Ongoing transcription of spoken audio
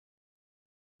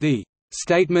The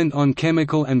 "Statement on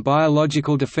Chemical and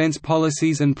Biological Defense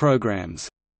Policies and Programs"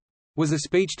 was a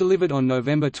speech delivered on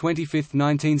November 25,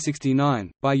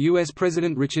 1969, by U.S.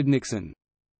 President Richard Nixon.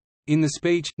 In the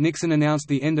speech, Nixon announced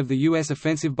the end of the U.S.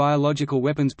 offensive biological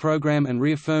weapons program and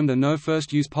reaffirmed a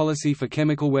no-first-use policy for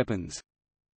chemical weapons.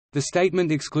 The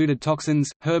statement excluded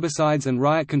toxins, herbicides and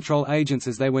riot control agents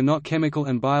as they were not chemical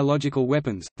and biological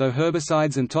weapons, though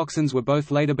herbicides and toxins were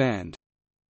both later banned.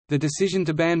 The decision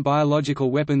to ban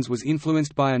biological weapons was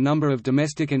influenced by a number of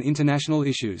domestic and international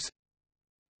issues.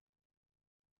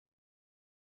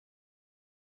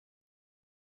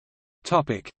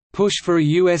 Push for a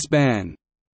U.S. ban.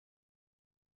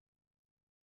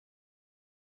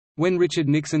 When Richard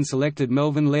Nixon selected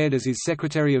Melvin Laird as his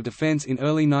Secretary of Defense in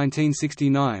early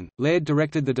 1969, Laird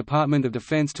directed the Department of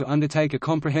Defense to undertake a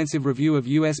comprehensive review of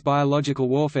U.S. biological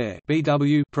warfare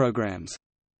 (BW) programs.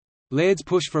 Laird's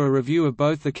push for a review of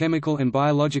both the chemical and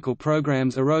biological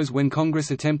programs arose when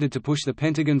Congress attempted to push the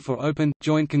Pentagon for open,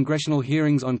 joint congressional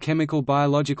hearings on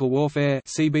chemical-biological warfare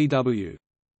 (CBW).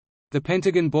 The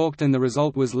Pentagon balked, and the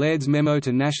result was Laird's memo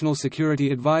to National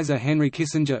Security Advisor Henry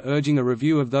Kissinger urging a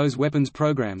review of those weapons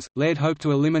programs. Laird hoped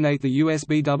to eliminate the U.S.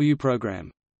 BW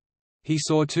program. He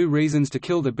saw two reasons to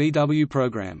kill the BW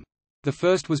program. The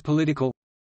first was political.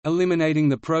 Eliminating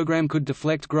the program could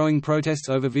deflect growing protests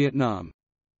over Vietnam.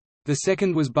 The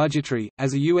second was budgetary.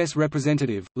 As a U.S.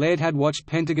 representative, Laird had watched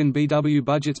Pentagon BW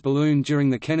budgets balloon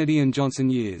during the Kennedy and Johnson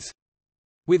years.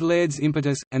 With Laird's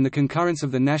impetus, and the concurrence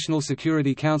of the National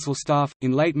Security Council staff,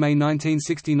 in late May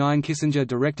 1969 Kissinger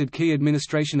directed key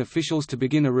administration officials to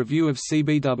begin a review of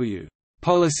CBW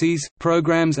policies,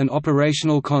 programs and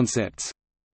operational concepts,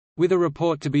 with a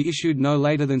report to be issued no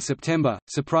later than September.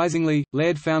 Surprisingly,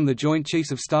 Laird found the Joint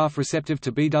Chiefs of Staff receptive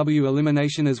to BW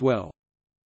elimination as well.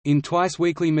 In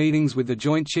twice-weekly meetings with the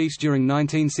Joint Chiefs during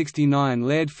 1969,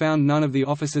 Laird found none of the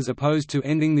officers opposed to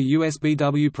ending the US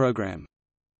BW program.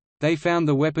 They found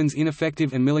the weapons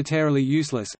ineffective and militarily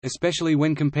useless, especially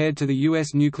when compared to the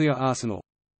U.S. nuclear arsenal.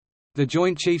 The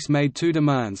Joint Chiefs made two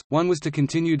demands: one was to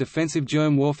continue defensive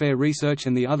germ warfare research,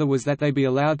 and the other was that they be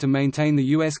allowed to maintain the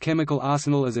U.S. chemical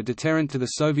arsenal as a deterrent to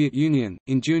the Soviet Union.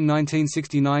 In June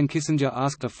 1969, Kissinger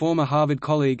asked a former Harvard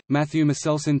colleague, Matthew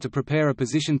Meselson, to prepare a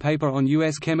position paper on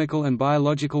U.S. chemical and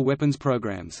biological weapons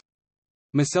programs.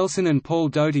 Meselson and Paul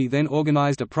Doty then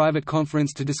organized a private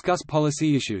conference to discuss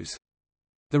policy issues.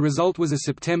 The result was a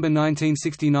September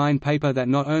 1969 paper that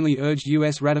not only urged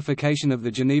U.S. ratification of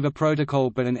the Geneva Protocol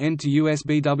but an end to U.S.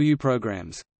 BW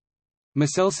programs.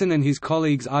 Meselson and his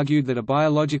colleagues argued that a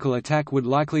biological attack would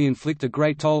likely inflict a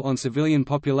great toll on civilian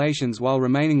populations while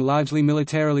remaining largely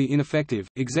militarily ineffective.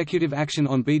 Executive action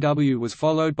on BW was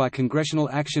followed by congressional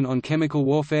action on chemical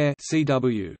warfare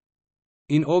 (CW).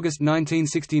 In August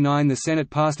 1969, the Senate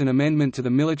passed an amendment to the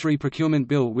Military Procurement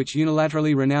Bill which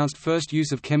unilaterally renounced first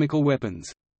use of chemical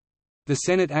weapons. The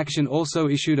Senate action also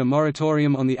issued a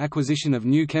moratorium on the acquisition of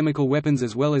new chemical weapons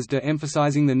as well as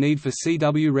de-emphasizing the need for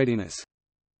CW readiness.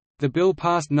 The bill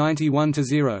passed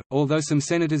 91-0, although some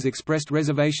senators expressed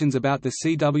reservations about the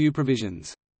CW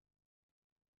provisions.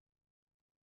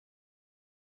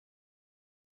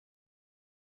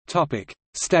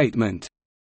 Statement.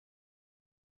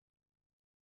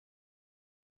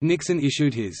 Nixon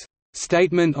issued his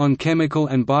 "Statement on Chemical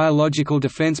and Biological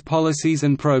Defense Policies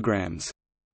and Programs"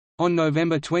 on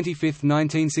November 25,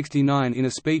 1969 in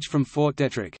a speech from Fort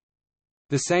Detrick.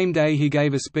 The same day he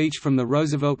gave a speech from the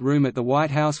Roosevelt Room at the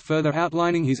White House further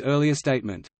outlining his earlier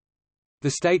statement.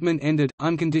 The statement ended,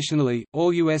 unconditionally,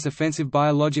 all U.S. offensive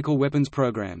biological weapons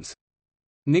programs.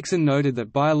 Nixon noted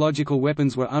that biological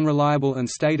weapons were unreliable and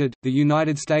stated, "The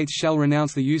United States shall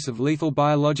renounce the use of lethal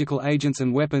biological agents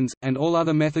and weapons, and all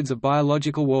other methods of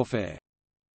biological warfare.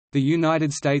 The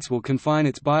United States will confine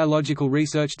its biological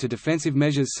research to defensive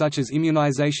measures such as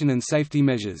immunization and safety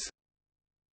measures."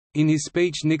 In his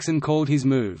speech, Nixon called his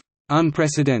move,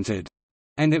 "unprecedented,"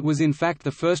 and it was in fact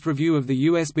the first review of the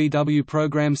US BW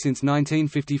program since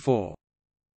 1954.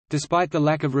 Despite the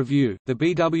lack of review, the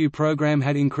BW program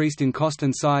had increased in cost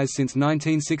and size since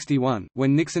 1961.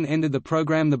 When Nixon ended the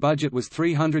program, the budget was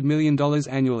 $300 million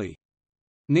annually.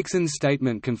 Nixon's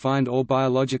statement confined all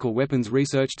biological weapons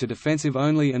research to defensive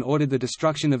only and ordered the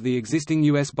destruction of the existing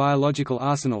U.S. biological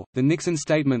arsenal. The Nixon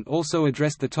statement also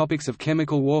addressed the topics of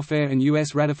chemical warfare and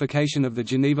U.S. ratification of the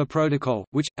Geneva Protocol,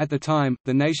 which, at the time,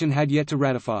 the nation had yet to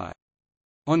ratify.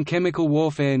 On chemical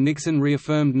warfare, Nixon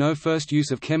reaffirmed no first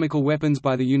use of chemical weapons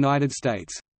by the United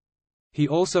States. He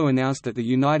also announced that the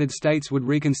United States would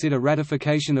reconsider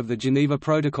ratification of the Geneva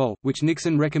Protocol, which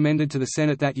Nixon recommended to the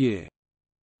Senate that year.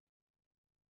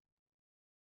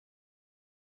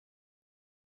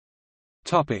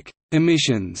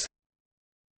 Omissions.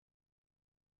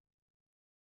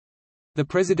 The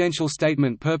presidential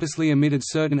statement purposely omitted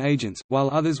certain agents, while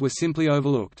others were simply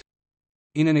overlooked.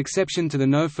 In an exception to the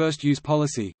no first-use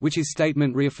policy, which his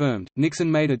statement reaffirmed,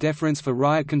 Nixon made a deference for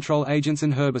riot control agents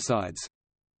and herbicides.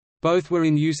 Both were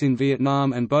in use in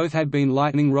Vietnam and both had been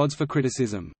lightning rods for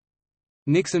criticism.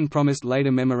 Nixon promised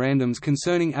later memorandums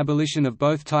concerning abolition of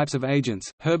both types of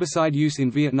agents. Herbicide use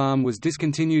in Vietnam was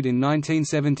discontinued in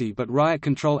 1970, but riot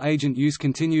control agent use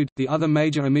continued. The other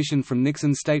major omission from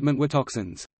Nixon's statement were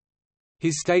toxins.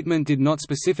 His statement did not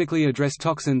specifically address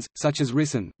toxins, such as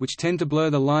ricin, which tend to blur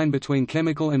the line between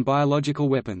chemical and biological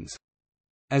weapons.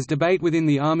 As debate within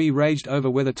the Army raged over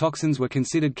whether toxins were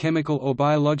considered chemical or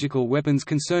biological weapons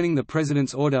concerning the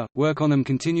President's order, work on them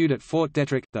continued at Fort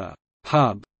Detrick, the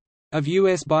hub of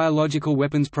U.S. biological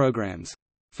weapons programs.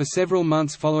 For several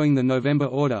months following the November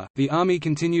order, the Army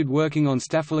continued working on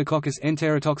Staphylococcus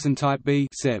enterotoxin type B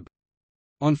 (SEB).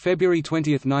 On February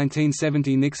 20,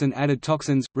 1970, Nixon added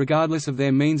toxins, regardless of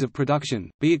their means of production,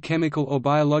 be it chemical or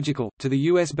biological, to the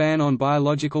U.S. ban on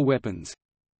biological weapons.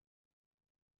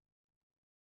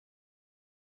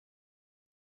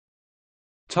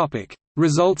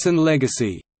 Results and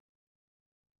legacy.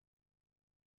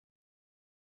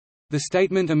 The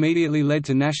statement immediately led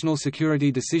to National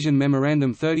Security Decision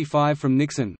Memorandum 35 from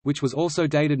Nixon, which was also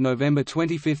dated November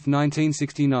 25,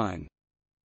 1969.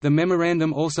 The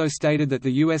memorandum also stated that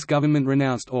the U.S. government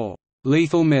renounced all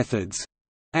lethal methods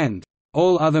and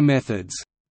all other methods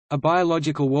of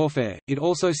biological warfare. It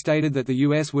also stated that the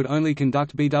U.S. would only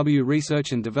conduct BW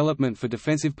research and development for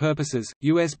defensive purposes.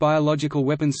 U.S. biological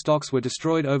weapons stocks were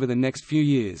destroyed over the next few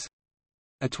years.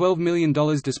 A $12 million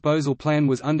disposal plan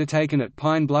was undertaken at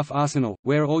Pine Bluff Arsenal,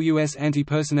 where all U.S.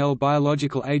 anti-personnel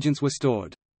biological agents were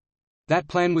stored. That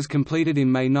plan was completed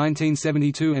in May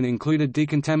 1972 and included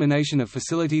decontamination of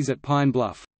facilities at Pine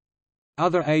Bluff.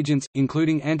 Other agents,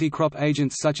 including anti-crop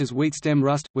agents such as wheat stem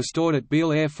rust, were stored at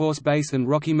Beale Air Force Base and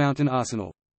Rocky Mountain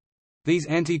Arsenal. These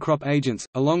anti-crop agents,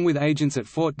 along with agents at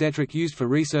Fort Detrick used for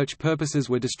research purposes,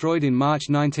 were destroyed in March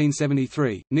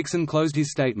 1973. Nixon closed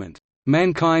his statement,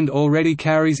 "Mankind already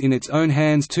carries in its own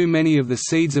hands too many of the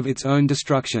seeds of its own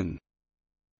destruction.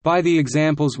 By the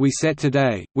examples we set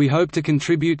today, we hope to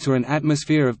contribute to an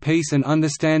atmosphere of peace and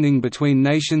understanding between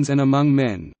nations and among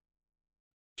men."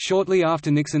 Shortly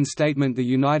after Nixon's statement, the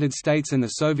United States and the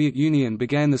Soviet Union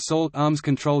began the SALT arms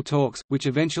control talks, which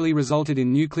eventually resulted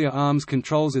in nuclear arms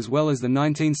controls as well as the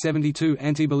 1972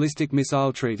 Anti-Ballistic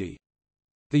Missile Treaty.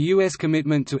 The U.S.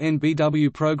 commitment to end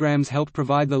BW programs helped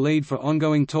provide the lead for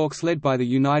ongoing talks led by the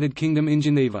United Kingdom in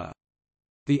Geneva.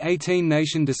 The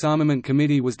 18-nation Disarmament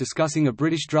Committee was discussing a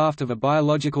British draft of a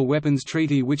biological weapons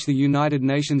treaty which the United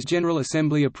Nations General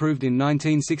Assembly approved in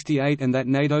 1968 and that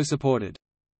NATO supported.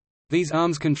 These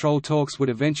arms control talks would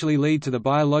eventually lead to the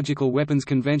Biological Weapons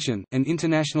Convention, an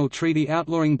international treaty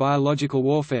outlawing biological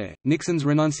warfare. Nixon's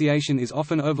renunciation is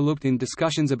often overlooked in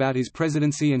discussions about his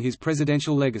presidency and his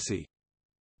presidential legacy.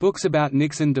 Books about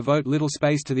Nixon devote little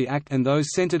space to the act and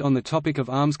those centered on the topic of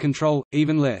arms control,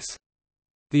 even less.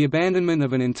 The abandonment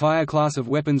of an entire class of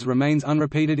weapons remains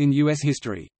unrepeated in U.S.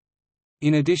 history.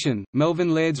 In addition,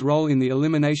 Melvin Laird's role in the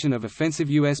elimination of offensive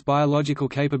U.S. biological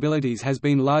capabilities has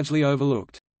been largely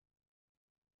overlooked.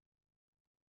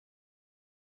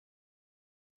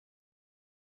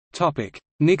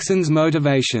 Nixon's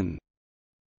motivation.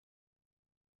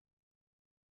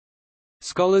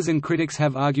 Scholars and critics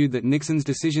have argued that Nixon's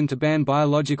decision to ban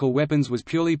biological weapons was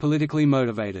purely politically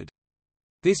motivated.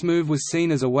 This move was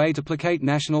seen as a way to placate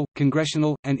national,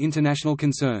 congressional, and international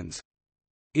concerns.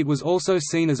 It was also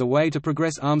seen as a way to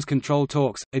progress arms control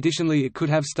talks. Additionally, it could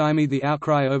have stymied the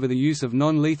outcry over the use of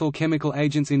non-lethal chemical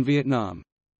agents in Vietnam.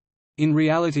 In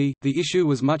reality, the issue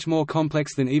was much more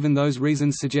complex than even those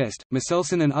reasons suggest.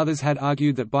 Michelson and others had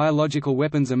argued that biological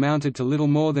weapons amounted to little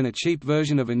more than a cheap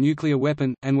version of a nuclear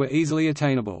weapon, and were easily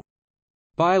attainable.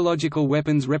 Biological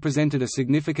weapons represented a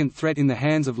significant threat in the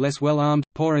hands of less well-armed,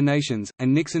 poorer nations,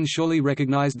 and Nixon surely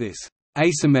recognized this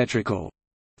asymmetrical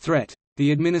threat.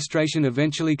 The administration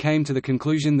eventually came to the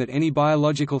conclusion that any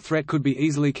biological threat could be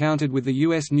easily countered with the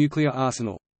U.S. nuclear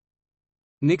arsenal.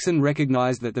 Nixon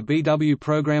recognized that the BW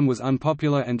program was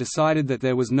unpopular and decided that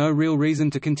there was no real reason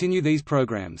to continue these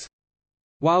programs.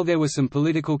 While there were some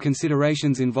political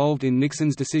considerations involved in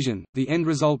Nixon's decision, the end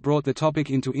result brought the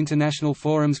topic into international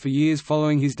forums for years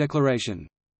following his declaration.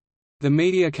 The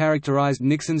media characterized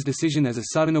Nixon's decision as a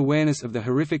sudden awareness of the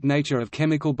horrific nature of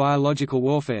chemical biological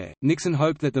warfare. Nixon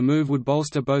hoped that the move would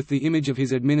bolster both the image of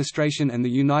his administration and the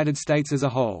United States as a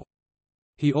whole.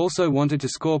 He also wanted to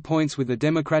score points with the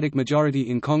Democratic majority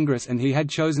in Congress, and he had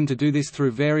chosen to do this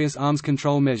through various arms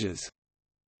control measures.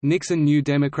 Nixon knew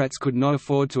Democrats could not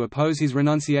afford to oppose his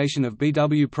renunciation of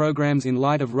BW programs in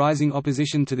light of rising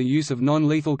opposition to the use of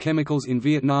non-lethal chemicals in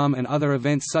Vietnam and other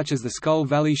events such as the Skull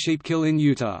Valley sheep kill in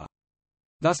Utah.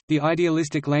 Thus, the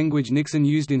idealistic language Nixon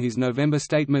used in his November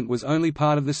statement was only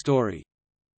part of the story.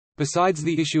 Besides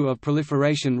the issue of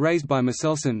proliferation raised by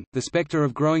Michelson, the specter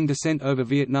of growing dissent over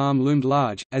Vietnam loomed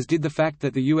large, as did the fact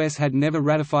that the U.S. had never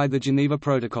ratified the Geneva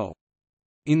Protocol.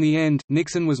 In the end,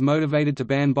 Nixon was motivated to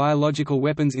ban biological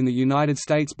weapons in the United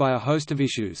States by a host of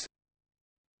issues.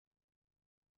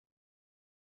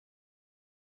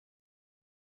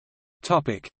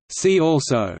 See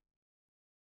also: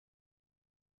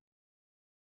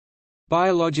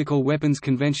 Biological Weapons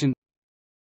Convention,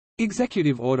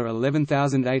 Executive Order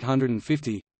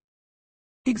 11850,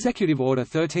 Executive Order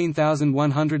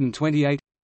 13128,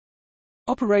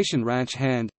 Operation Ranch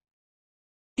Hand.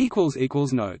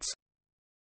 Notes